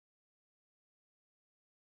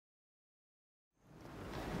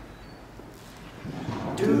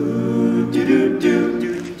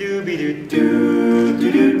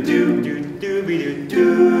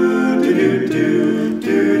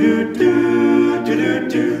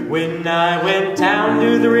went down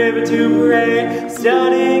to the river to pray,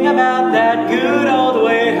 studying about that good old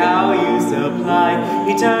way, how you supply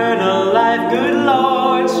eternal life. Good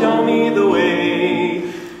Lord, show me the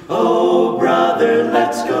way. Oh brother,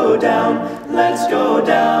 let's go down,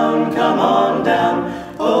 come on down.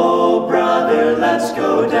 Oh brother, let's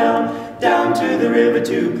go down to the river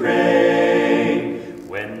to pray.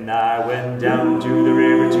 When I went down to the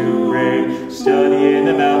river to pray, studying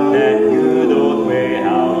about that good old way,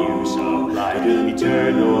 how you supplied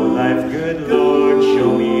eternal life. Good Lord,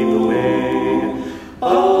 show me the way.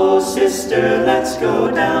 Oh sister, let's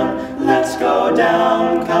go down,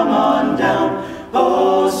 come on down.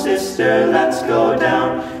 Oh sister, let's go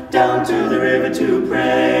down to the river to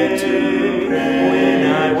pray, When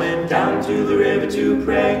I went down to the river to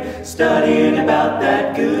pray, studying about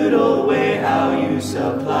that good old way, how you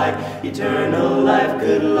supply eternal life.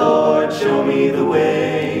 Good Lord, show me the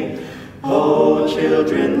way. Oh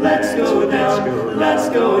children, let's go down,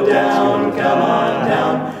 come on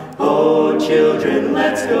down. Oh children,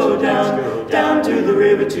 let's go down to the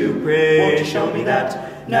river to pray. Won't you show me that?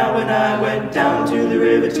 Now when I went down to the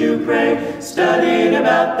river to pray, studying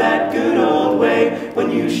about that good old way,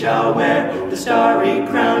 when you shall wear the starry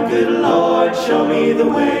crown. Good Lord, show me the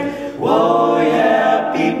way. Whoa,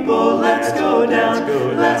 yeah, people, let's go down,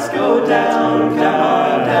 come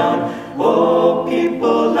on down. Whoa,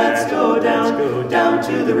 people, let's go down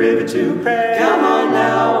to the river to pray. Come on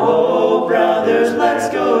now, oh brothers, let's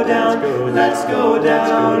go down,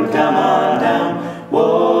 come on down.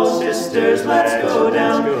 Whoa, sisters, let's go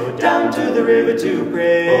down to the river to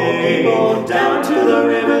pray. Oh, people, down to the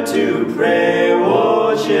river to pray.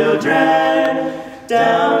 Whoa, children,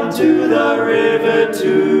 down to the river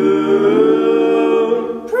to